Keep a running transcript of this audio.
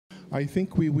I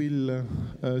think we will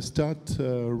start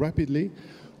rapidly,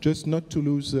 just not to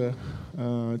lose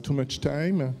too much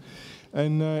time.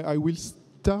 And I will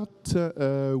start,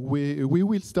 we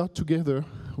will start together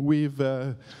with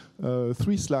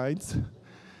 3 slides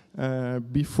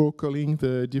before calling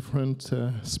the different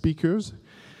speakers.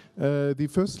 The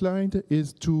first slide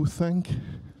is to thank,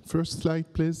 first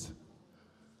slide please.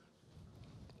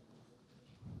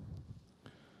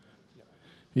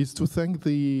 Is to thank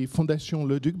the Fondation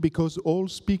Leduc because all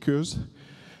speakers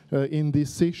in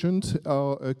this session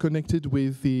are connected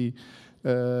with the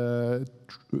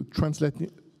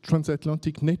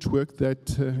transatlantic network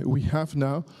that we have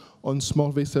now on small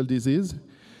vessel disease.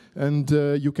 And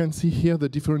you can see here the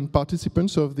different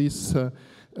participants of this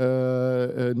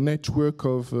network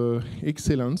of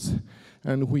excellence.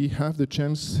 And we have the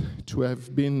chance to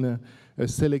have been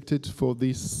selected for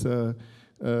this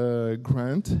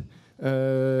grant.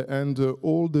 And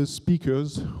all the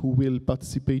speakers who will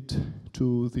participate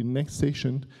to the next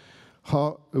session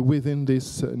are within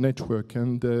this network.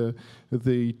 And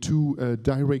the 2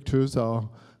 directors are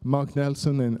Mark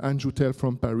Nelson and Andrew Tell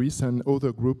from Paris, and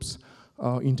other groups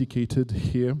are indicated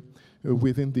here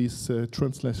within this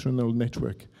translational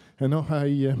network. And now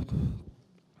I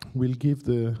will give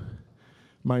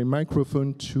my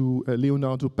microphone to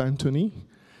Leonardo Pantoni.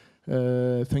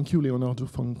 Thank you, Leonardo,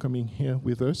 for coming here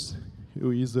with us.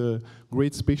 He is a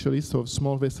great specialist of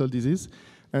small vessel disease,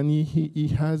 and he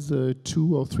has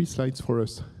 2 or 3 slides for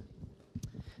us.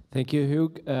 Thank you, Hugh.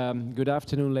 Good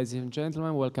afternoon, ladies and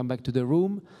gentlemen. Welcome back to the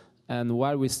room. And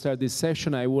while we start this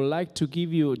session, I would like to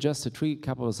give you just a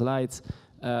couple of slides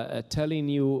telling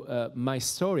you my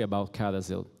story about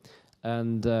CADASIL.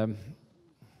 And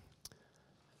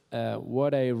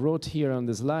what I wrote here on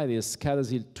the slide is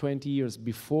CADASIL 20 years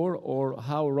before, or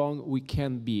how wrong we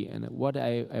can be. And what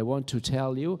I want to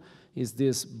tell you is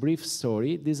this brief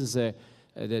story. This is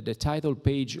the title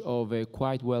page of a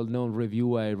quite well-known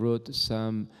review I wrote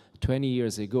some 20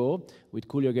 years ago with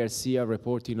Julio Garcia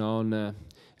reporting on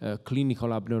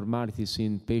clinical abnormalities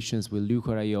in patients with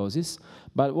leukorrhiosis.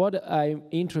 But what I'm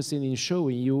interested in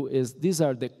showing you is these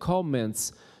are the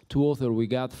comments to author we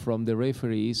got from the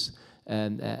referees.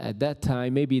 And at that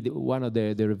time, maybe one of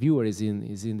the reviewers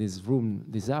is in this room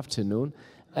this afternoon.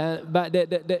 But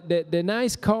the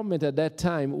nice comment at that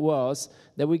time was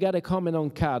that we got a comment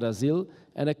on CADASIL,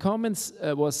 and the comments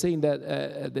was saying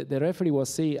that the referee was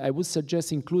saying, I would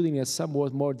suggest including a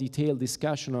somewhat more detailed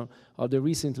discussion of the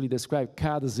recently described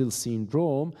CADASIL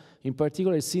syndrome, in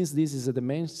particular since this is a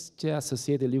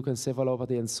dementia-associated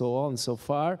leukoencephalopathy and so on so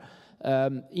far.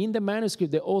 In the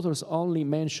manuscript, the authors only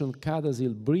mentioned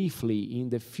CADASIL briefly in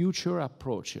the future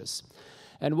approaches.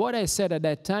 And what I said at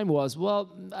that time was,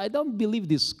 well, I don't believe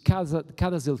this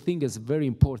CADASIL thing is a very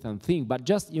important thing, but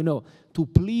just, you know, to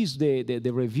please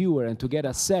the reviewer and to get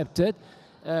accepted,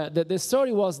 the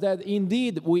story was that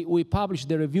indeed we published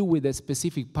the review with a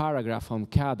specific paragraph on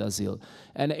CADASIL.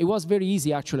 And it was very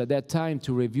easy actually at that time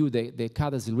to review the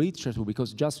CADASIL literature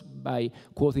because just by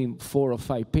quoting 4 or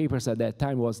 5 papers at that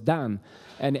time was done.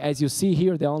 And as you see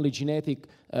here, the only genetic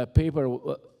paper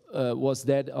was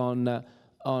that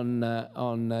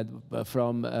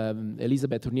from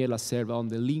Elisabeth Tournier-Lasserve on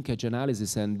the linkage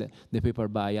analysis, and the paper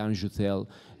by Andrew Tell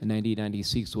in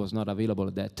 1996 was not available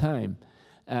at that time.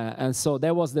 And so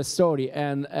that was the story,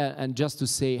 and just to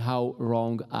say how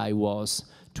wrong I was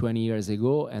 20 years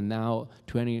ago, and now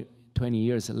 20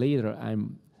 years later,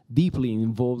 I'm deeply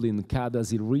involved in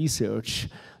CADASIL research,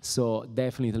 so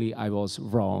definitely I was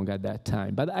wrong at that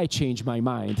time, but I changed my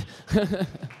mind.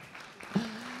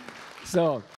 So